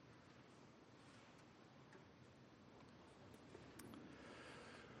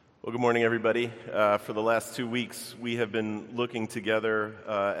Well, good morning, everybody. For the last 2 weeks, we have been looking together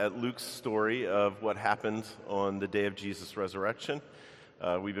at Luke's story of what happened on the day of Jesus' resurrection.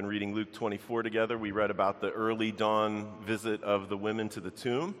 We've been reading Luke 24 together. We read about the early dawn visit of the women to the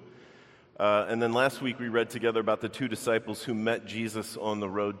tomb. And then last week, we read together about the two disciples who met Jesus on the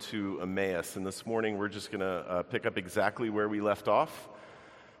road to Emmaus. And this morning, we're just going to pick up exactly where we left off.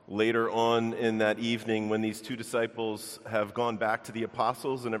 Later on in that evening, when these two disciples have gone back to the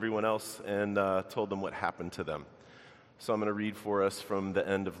apostles and everyone else and told them what happened to them. So I'm going to read for us from the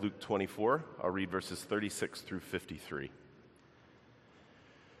end of Luke 24. I'll read verses 36 through 53.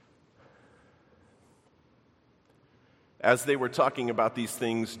 As they were talking about these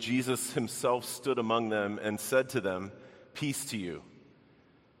things, Jesus himself stood among them and said to them, "Peace to you."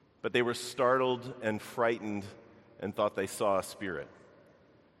 But they were startled and frightened and thought they saw a spirit.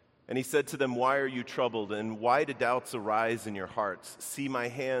 And he said to them, "Why are you troubled, and why do doubts arise in your hearts? See my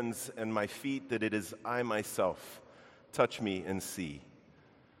hands and my feet, that it is I myself. Touch me and see.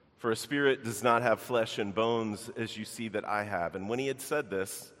 For a spirit does not have flesh and bones, as you see that I have." And when he had said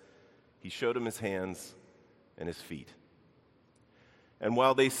this, he showed him his hands and his feet. And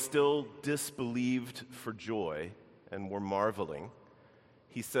while they still disbelieved for joy and were marveling,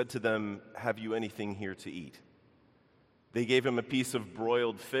 he said to them, "Have you anything here to eat?" They gave him a piece of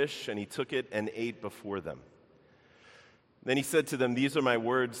broiled fish, and he took it and ate before them. Then he said to them, "These are my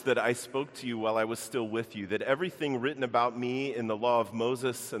words that I spoke to you while I was still with you, that everything written about me in the law of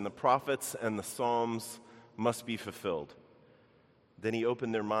Moses and the prophets and the Psalms must be fulfilled." Then he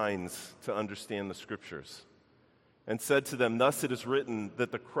opened their minds to understand the Scriptures and said to them, "Thus it is written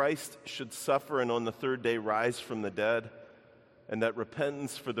that the Christ should suffer and on the third day rise from the dead, and that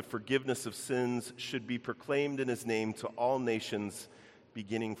repentance for the forgiveness of sins should be proclaimed in his name to all nations,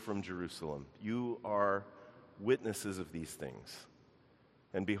 beginning from Jerusalem. You are witnesses of these things.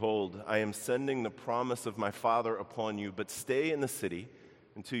 And behold, I am sending the promise of my Father upon you, but stay in the city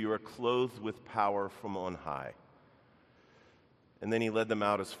until you are clothed with power from on high." And then he led them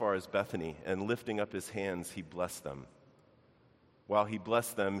out as far as Bethany, and lifting up his hands, he blessed them. While he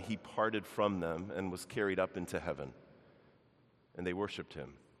blessed them, he parted from them and was carried up into heaven. And they worshiped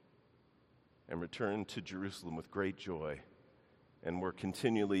him and returned to Jerusalem with great joy and were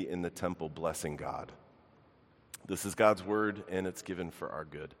continually in the temple blessing God. This is God's word, and it's given for our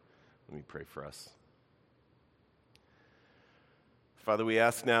good. Let me pray for us. Father, we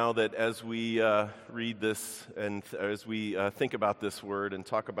ask now that as we read this and as we think about this word and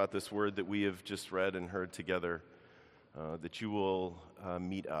talk about this word that we have just read and heard together, that you will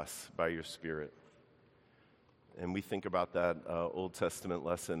meet us by your Spirit. And we think about that Old Testament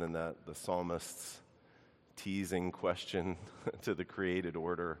lesson and that the psalmist's teasing question to the created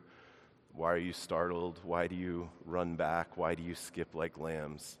order. Why are you startled? Why do you run back? Why do you skip like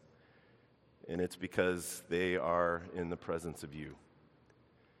lambs? And it's because they are in the presence of you.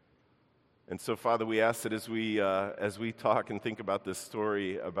 And so, Father, we ask that as we talk and think about this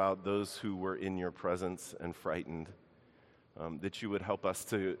story about those who were in your presence and frightened, that you would help us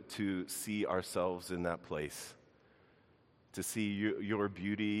to see ourselves in that place, to see your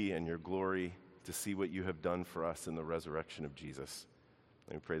beauty and your glory, to see what you have done for us in the resurrection of Jesus.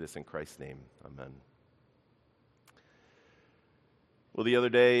 And we pray this in Christ's name. Amen. Well, the other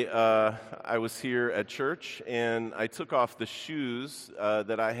day, I was here at church, and I took off the shoes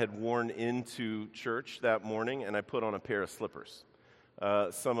that I had worn into church that morning, and I put on a pair of slippers.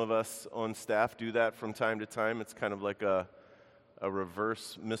 Some of us on staff do that from time to time. It's kind of like a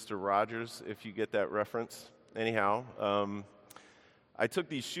reverse Mr. Rogers, if you get that reference. Anyhow, I took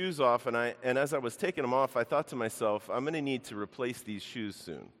these shoes off, and as I was taking them off, I thought to myself, I'm going to need to replace these shoes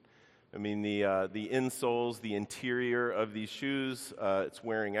soon. I mean, the insoles, the interior of these shoes, it's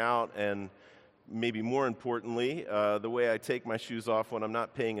wearing out, and maybe more importantly, the way I take my shoes off when I'm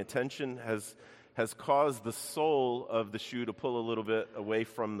not paying attention has caused the sole of the shoe to pull a little bit away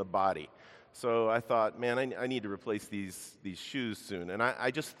from the body. So I thought, man, I need to replace these shoes soon. And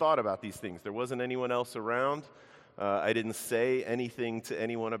I just thought about these things. There wasn't anyone else around. I didn't say anything to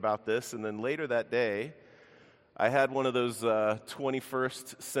anyone about this. And then later that day, I had one of those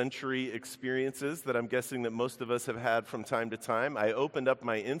 21st century experiences that I'm guessing that most of us have had from time to time. I opened up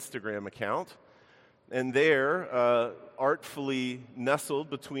my Instagram account, and there, artfully nestled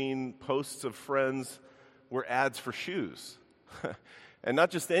between posts of friends, were ads for shoes. And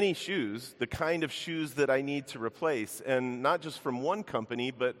not just any shoes, the kind of shoes that I need to replace. And not just from one company,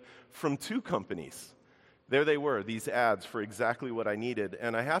 but from two companies. There they were, these ads for exactly what I needed.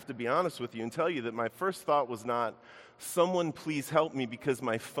 And I have to be honest with you and tell you that my first thought was not, someone please help me because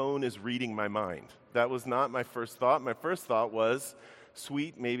my phone is reading my mind. That was not my first thought. My first thought was,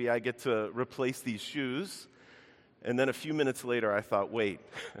 sweet, maybe I get to replace these shoes. And then a few minutes later, I thought, wait,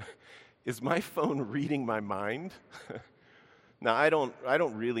 is my phone reading my mind? Now, I don't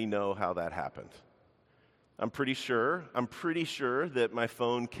really know how that happened. I'm pretty sure that my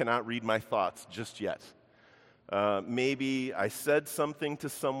phone cannot read my thoughts just yet. Maybe I said something to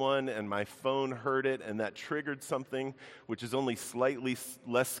someone and my phone heard it and that triggered something, which is only slightly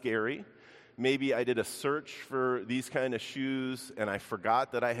less scary. Maybe I did a search for these kind of shoes and I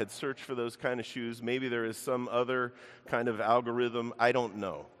forgot that I had searched for those kind of shoes. Maybe there is some other kind of algorithm. I don't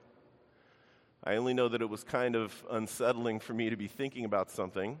know. I only know that it was kind of unsettling for me to be thinking about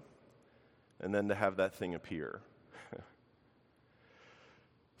something and then to have that thing appear.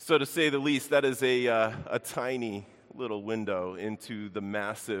 So to say the least, that is a tiny little window into the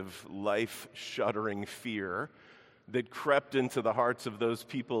massive, life-shuddering fear that crept into the hearts of those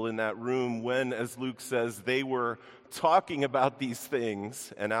people in that room when, as Luke says, they were talking about these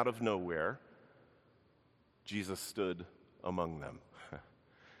things, and out of nowhere, Jesus stood among them.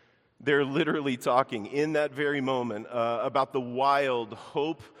 They're literally talking in that very moment about the wild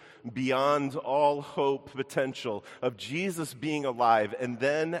hope beyond all hope potential of Jesus being alive, and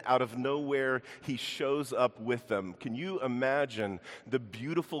then out of nowhere, he shows up with them. Can you imagine the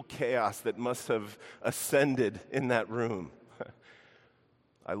beautiful chaos that must have ascended in that room?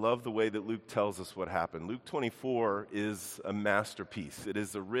 I love the way that Luke tells us what happened. Luke 24 is a masterpiece. It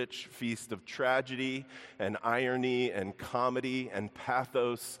is a rich feast of tragedy and irony and comedy and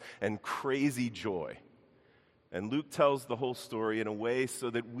pathos and crazy joy. And Luke tells the whole story in a way so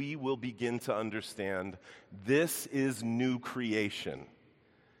that we will begin to understand this is new creation.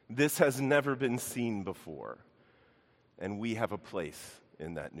 This has never been seen before. And we have a place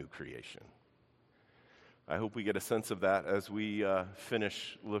in that new creation. I hope we get a sense of that as we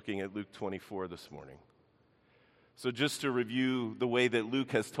finish looking at Luke 24 this morning. So just to review the way that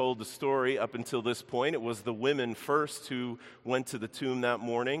Luke has told the story up until this point, it was the women first who went to the tomb that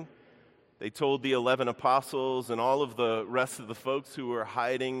morning. They told the 11 apostles and all of the rest of the folks who were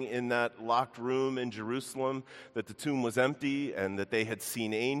hiding in that locked room in Jerusalem that the tomb was empty and that they had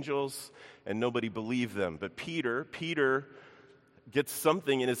seen angels, and nobody believed them. But Peter gets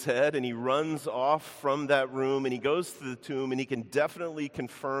something in his head, and he runs off from that room, and he goes to the tomb, and he can definitely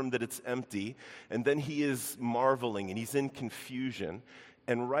confirm that it's empty. And then he is marveling, and he's in confusion.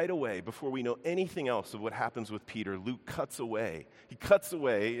 And right away, before we know anything else of what happens with Peter, Luke cuts away. He cuts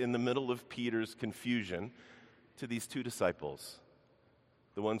away in the middle of Peter's confusion to these two disciples,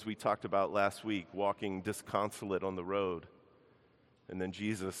 the ones we talked about last week, walking disconsolate on the road. And then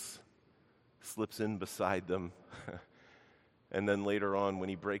Jesus slips in beside them. And then later on, when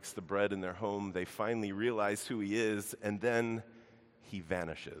he breaks the bread in their home, they finally realize who he is, and then he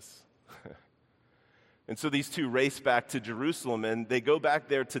vanishes. And so these two race back to Jerusalem, and they go back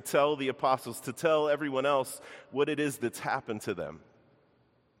there to tell the apostles, to tell everyone else what it is that's happened to them.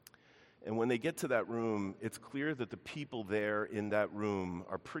 And when they get to that room, it's clear that the people there in that room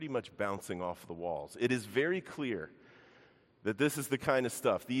are pretty much bouncing off the walls. It is very clear that this is the kind of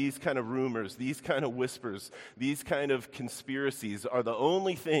stuff, these kind of rumors, these kind of whispers, these kind of conspiracies are the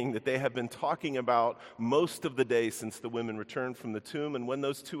only thing that they have been talking about most of the day since the women returned from the tomb. And when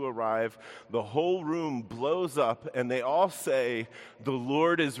those two arrive, the whole room blows up and they all say, "The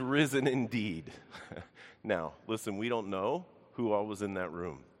Lord is risen indeed." Now, listen, we don't know who all was in that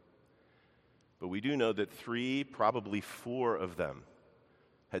room. But we do know that 3, probably 4 of them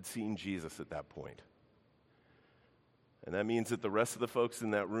had seen Jesus at that point. And that means that the rest of the folks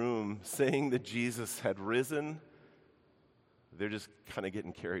in that room saying that Jesus had risen, they're just kind of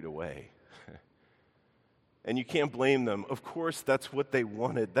getting carried away. And you can't blame them. Of course, that's what they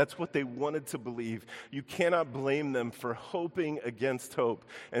wanted. That's what they wanted to believe. You cannot blame them for hoping against hope.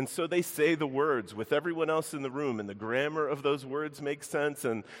 And so they say the words with everyone else in the room, and the grammar of those words makes sense,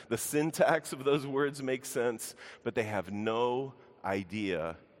 and the syntax of those words makes sense, but they have no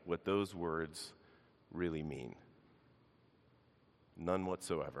idea what those words really mean. None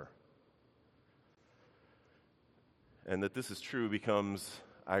whatsoever. And that this is true becomes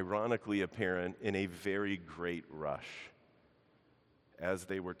ironically apparent in a very great rush as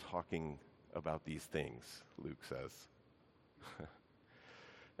they were talking about these things, Luke says.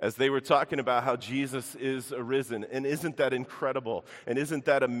 As they were talking about how Jesus is arisen, and isn't that incredible, and isn't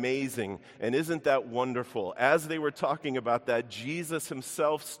that amazing, and isn't that wonderful? As they were talking about that, Jesus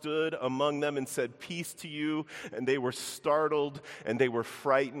himself stood among them and said, "Peace to you," and they were startled, and they were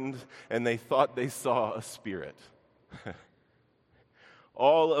frightened, and they thought they saw a spirit.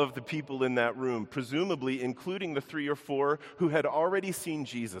 All of the people in that room, presumably including the 3 or 4 who had already seen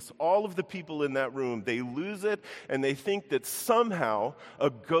Jesus, all of the people in that room, they lose it and they think that somehow a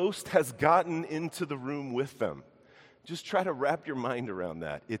ghost has gotten into the room with them. Just try to wrap your mind around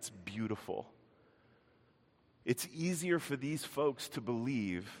that. It's beautiful. It's easier for these folks to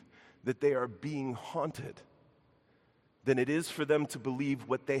believe that they are being haunted than it is for them to believe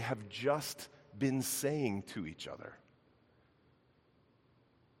what they have just been saying to each other.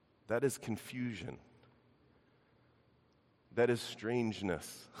 That is confusion. That is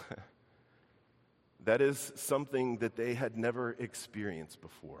strangeness. That is something that they had never experienced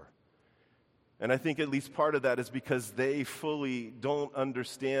before. And I think at least part of that is because they fully don't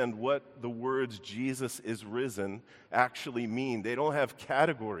understand what the words "Jesus is risen" actually mean. They don't have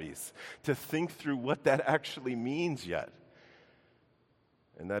categories to think through what that actually means yet.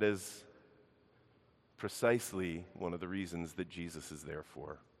 And that is precisely one of the reasons that Jesus is there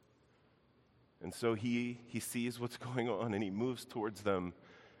for. And so he sees what's going on, and he moves towards them,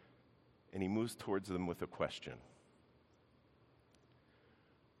 with a question.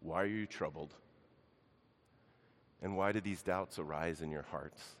 Why are you troubled? And why do these doubts arise in your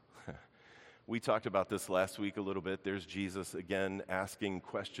hearts? We talked about this last week a little bit. There's Jesus again asking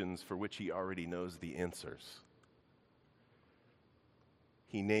questions for which he already knows the answers.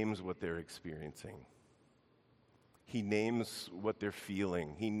 He names what they're experiencing. He names what they're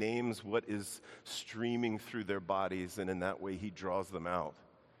feeling. He names what is streaming through their bodies, and in that way he draws them out.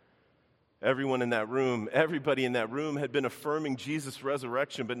 Everybody in that room had been affirming Jesus'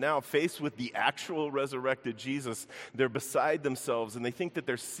 resurrection, but now faced with the actual resurrected Jesus, they're beside themselves and they think that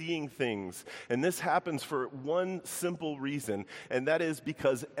they're seeing things. And this happens for one simple reason, and that is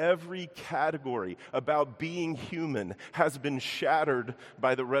because every category about being human has been shattered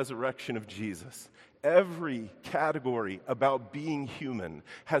by the resurrection of Jesus. Every category about being human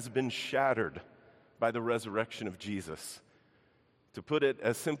has been shattered by the resurrection of Jesus. To put it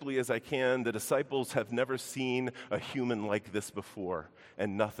as simply as I can, the disciples have never seen a human like this before,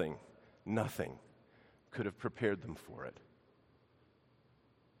 and nothing could have prepared them for it.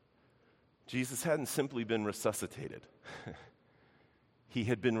 Jesus hadn't simply been resuscitated. He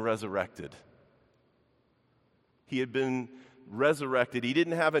had been resurrected. He had been resurrected. He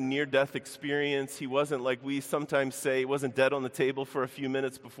didn't have a near-death experience. He wasn't, like we sometimes say, he wasn't dead on the table for a few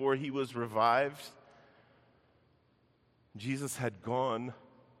minutes before he was revived. Jesus had gone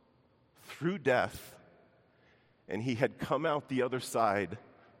through death, and he had come out the other side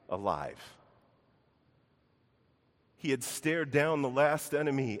alive. He had stared down the last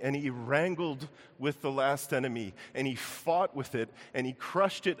enemy, and he wrangled with the last enemy, and he fought with it, and he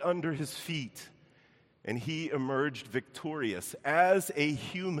crushed it under his feet, and he emerged victorious as a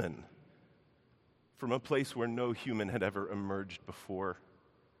human from a place where no human had ever emerged before,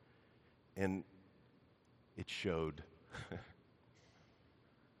 and it showed.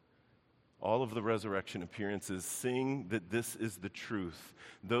 All of the resurrection appearances sing that this is the truth.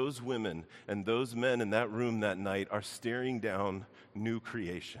 Those women and those men in that room that night are staring down new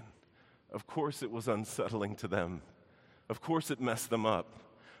creation. Of course it was unsettling to them. Of course it messed them up.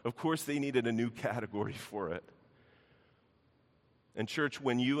 Of course they needed a new category for it. And church,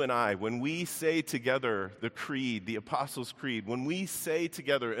 when we say together the creed, the Apostles' Creed, when we say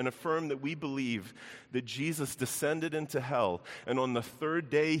together and affirm that we believe that Jesus descended into hell and on the third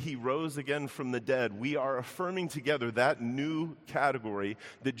day he rose again from the dead, we are affirming together that new category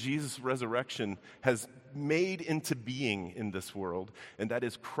that Jesus' resurrection has made into being in this world, and that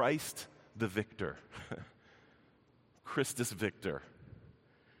is Christ the victor. Christus victor.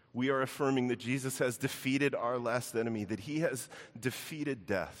 We are affirming that Jesus has defeated our last enemy, that he has defeated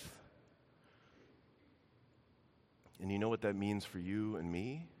death. And you know what that means for you and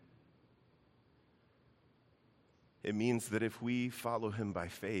me? It means that if we follow him by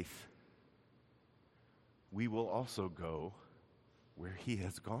faith, we will also go where he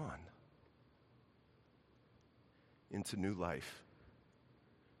has gone, into new life.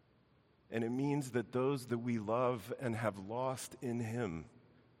 And it means that those that we love and have lost in him,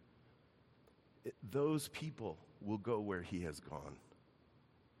 those people will go where he has gone.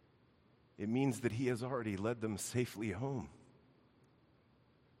 It means that he has already led them safely home.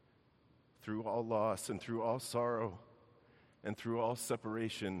 Through all loss and through all sorrow and through all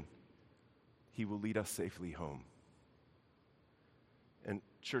separation, he will lead us safely home. And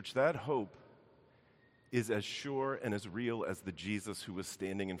church, that hope is as sure and as real as the Jesus who was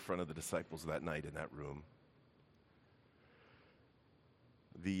standing in front of the disciples that night in that room.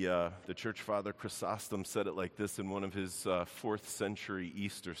 The church father Chrysostom said it like this in one of his 4th century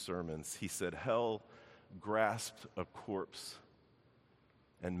Easter sermons. He said, "Hell grasped a corpse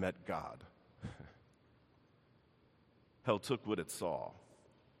and met God. Hell took what it saw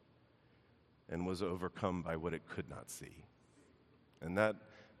and was overcome by what it could not see. And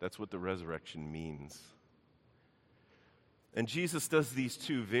that's what the resurrection means. And Jesus does these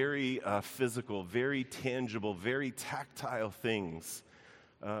two very physical, very tangible, very tactile things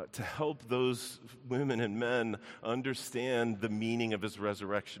to help those women and men understand the meaning of his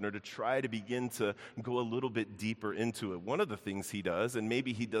resurrection, or to try to begin to go a little bit deeper into it. One of the things he does, and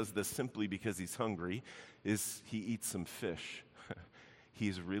maybe he does this simply because he's hungry, is he eats some fish.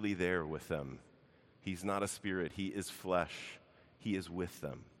 He's really there with them. He's not a spirit. He is flesh. He is with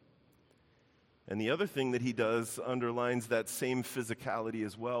them. And the other thing that he does underlines that same physicality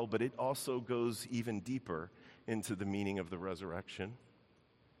as well, but it also goes even deeper into the meaning of the resurrection,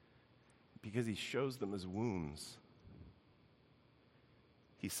 because he shows them his wounds.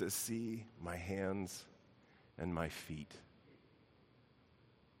 He says, "See my hands and my feet.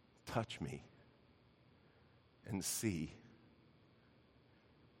 Touch me and see."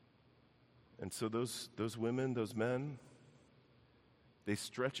 And so those women, those men, they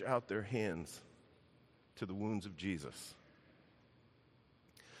stretch out their hands to the wounds of Jesus.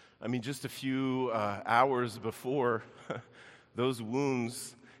 I mean, just a few hours before, those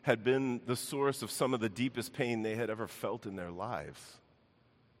wounds had been the source of some of the deepest pain they had ever felt in their lives.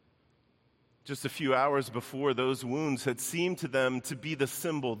 Just a few hours before, those wounds had seemed to them to be the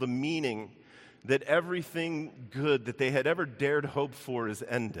symbol, the meaning that everything good that they had ever dared hope for is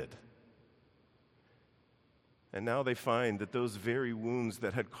ended. And now they find that those very wounds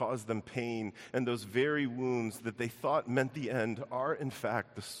that had caused them pain, and those very wounds that they thought meant the end, are in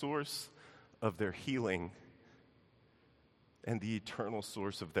fact the source of their healing and the eternal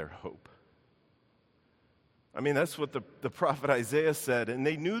source of their hope. I mean, that's what the prophet Isaiah said, and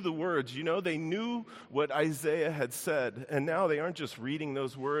they knew the words. They knew what Isaiah had said, and now they aren't just reading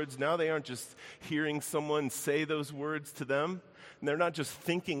those words. Now they aren't just hearing someone say those words to them, and they're not just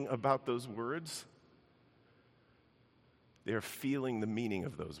thinking about those words. They are feeling the meaning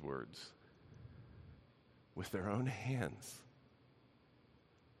of those words with their own hands.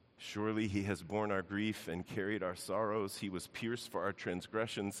 Surely he has borne our grief and carried our sorrows. He was pierced for our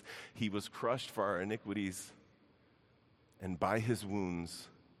transgressions. He was crushed for our iniquities. And by his wounds,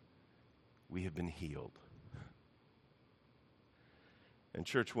 we have been healed. And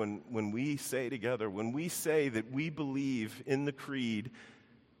church, when we say together, when we say that we believe in the creed,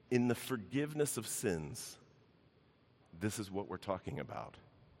 in the forgiveness of sins, this is what we're talking about.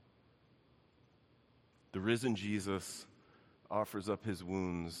 The risen Jesus offers up his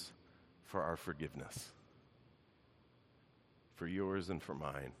wounds for our forgiveness, for yours and for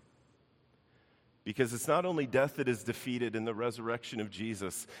mine. Because it's not only death that is defeated in the resurrection of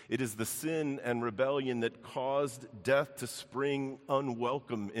Jesus, it is the sin and rebellion that caused death to spring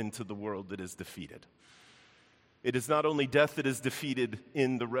unwelcome into the world that is defeated. It is not only death that is defeated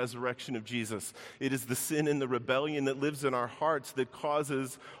in the resurrection of Jesus. It is the sin and the rebellion that lives in our hearts that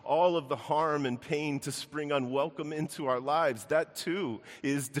causes all of the harm and pain to spring unwelcome into our lives. That too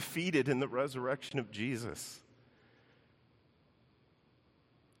is defeated in the resurrection of Jesus.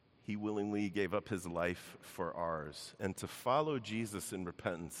 He willingly gave up his life for ours. And to follow Jesus in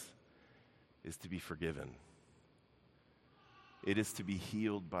repentance is to be forgiven. It is to be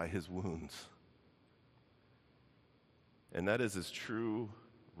healed by his wounds. And that is as true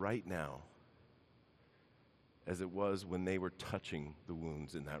right now as it was when they were touching the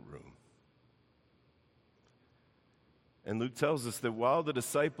wounds in that room. And Luke tells us that while the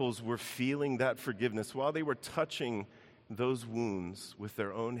disciples were feeling that forgiveness, while they were touching those wounds with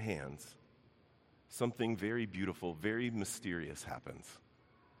their own hands, something very beautiful, very mysterious happens.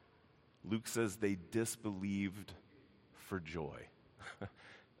 Luke says they disbelieved for joy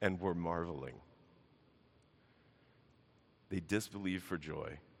and were marveling. They disbelieve for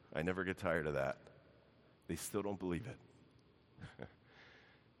joy. I never get tired of that. They still don't believe it.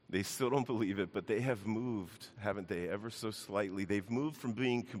 They still don't believe it, but they have moved, haven't they, ever so slightly. They've moved from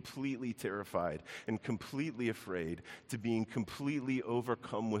being completely terrified and completely afraid to being completely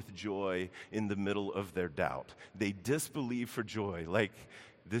overcome with joy in the middle of their doubt. They disbelieve for joy, like,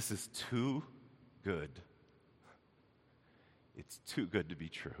 this is too good. It's too good to be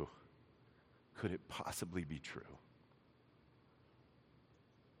true. Could it possibly be true?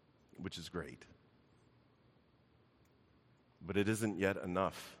 Which is great. But it isn't yet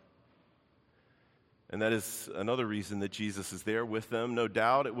enough. And that is another reason that Jesus is there with them. No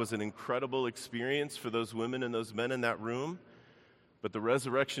doubt it was an incredible experience for those women and those men in that room. But the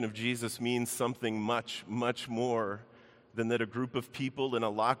resurrection of Jesus means something much, much more than that a group of people in a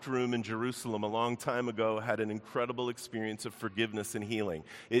locked room in Jerusalem a long time ago had an incredible experience of forgiveness and healing.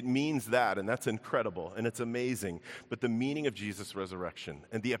 It means that, and that's incredible, and it's amazing. But the meaning of Jesus' resurrection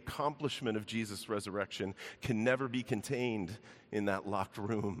and the accomplishment of Jesus' resurrection can never be contained in that locked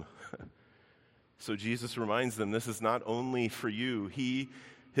room. So Jesus reminds them, this is not only for you.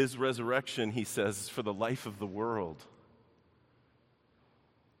 His resurrection, he says, is for the life of the world.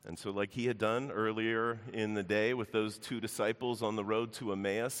 And so like he had done earlier in the day with those two disciples on the road to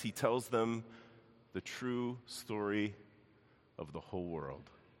Emmaus, he tells them the true story of the whole world.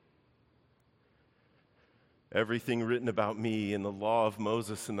 Everything written about me in the law of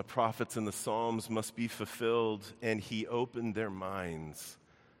Moses and the prophets and the Psalms must be fulfilled, and he opened their minds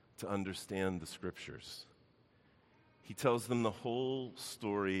to understand the scriptures. He tells them the whole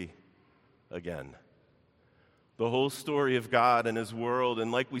story again. The whole story of God and his world.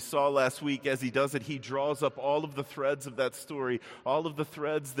 And like we saw last week, as he does it, he draws up all of the threads of that story, all of the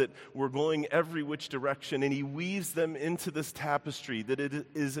threads that were going every which direction, and he weaves them into this tapestry that it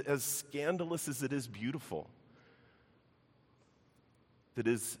is as scandalous as it is beautiful, that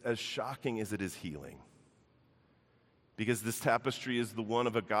is as shocking as it is healing. Because this tapestry is the one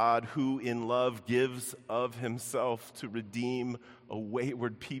of a God who in love gives of himself to redeem a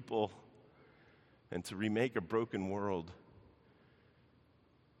wayward people and to remake a broken world.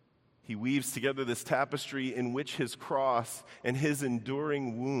 He weaves together this tapestry in which his cross and his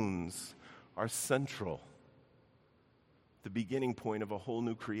enduring wounds are central, the beginning point of a whole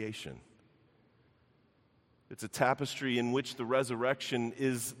new creation. It's a tapestry in which the resurrection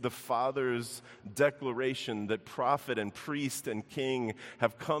is the Father's declaration that prophet and priest and king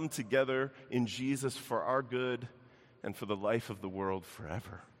have come together in Jesus for our good and for the life of the world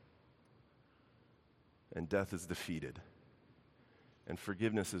forever. And death is defeated, and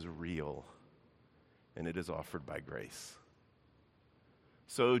forgiveness is real, and it is offered by grace.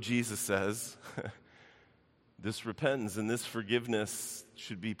 So Jesus says, this repentance and this forgiveness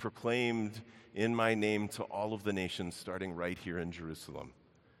should be proclaimed in my name to all of the nations, starting right here in Jerusalem.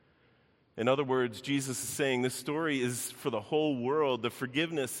 In other words, Jesus is saying this story is for the whole world. The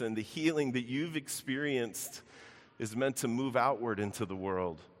forgiveness and the healing that you've experienced is meant to move outward into the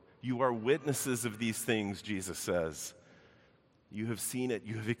world. You are witnesses of these things, Jesus says. You have seen it,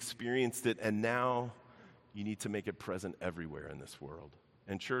 you have experienced it, and now you need to make it present everywhere in this world.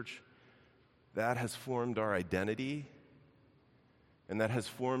 And church, that has formed our identity, and that has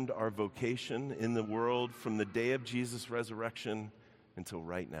formed our vocation in the world from the day of Jesus' resurrection until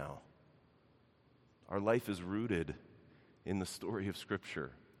right now. Our life is rooted in the story of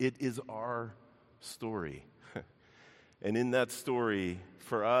Scripture. It is our story. And in that story,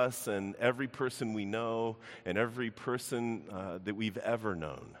 for us and every person we know and every person that we've ever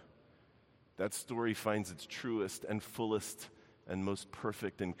known, that story finds its truest and fullest and most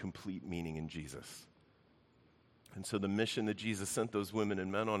perfect and complete meaning in Jesus. And so the mission that Jesus sent those women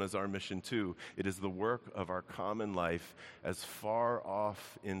and men on is our mission too. It is the work of our common life as far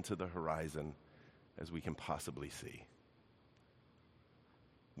off into the horizon as we can possibly see.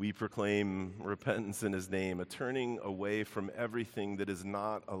 We proclaim repentance in his name, a turning away from everything that is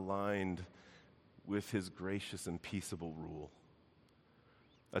not aligned with his gracious and peaceable rule.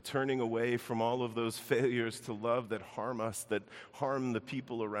 A turning away from all of those failures to love that harm us, that harm the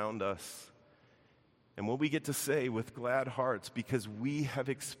people around us. And what we get to say with glad hearts, because we have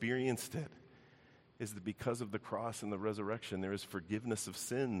experienced it, is that because of the cross and the resurrection, there is forgiveness of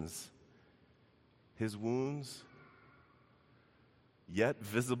sins. His wounds, yet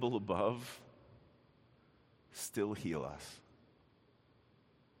visible above, still heal us.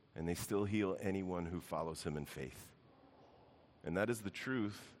 And they still heal anyone who follows him in faith. And that is the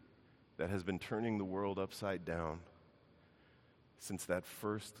truth that has been turning the world upside down since that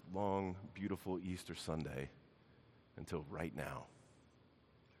first long, beautiful Easter Sunday until right now.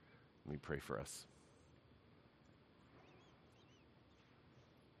 Let me pray for us.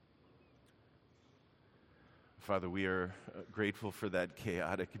 Father, we are grateful for that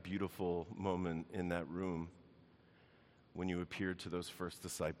chaotic, beautiful moment in that room when you appeared to those first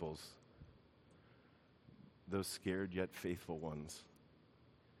disciples, those scared yet faithful ones.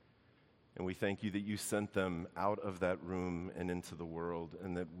 And we thank you that you sent them out of that room and into the world,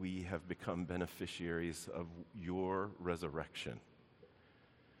 and that we have become beneficiaries of your resurrection.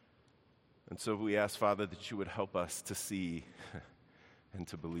 And so we ask, Father, that you would help us to see and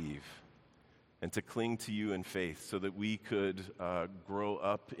to believe and to cling to you in faith so that we could grow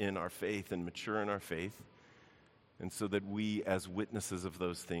up in our faith and mature in our faith, and so that we, as witnesses of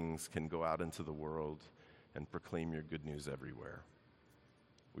those things, can go out into the world and proclaim your good news everywhere.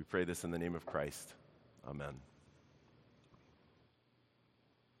 We pray this in the name of Christ. Amen.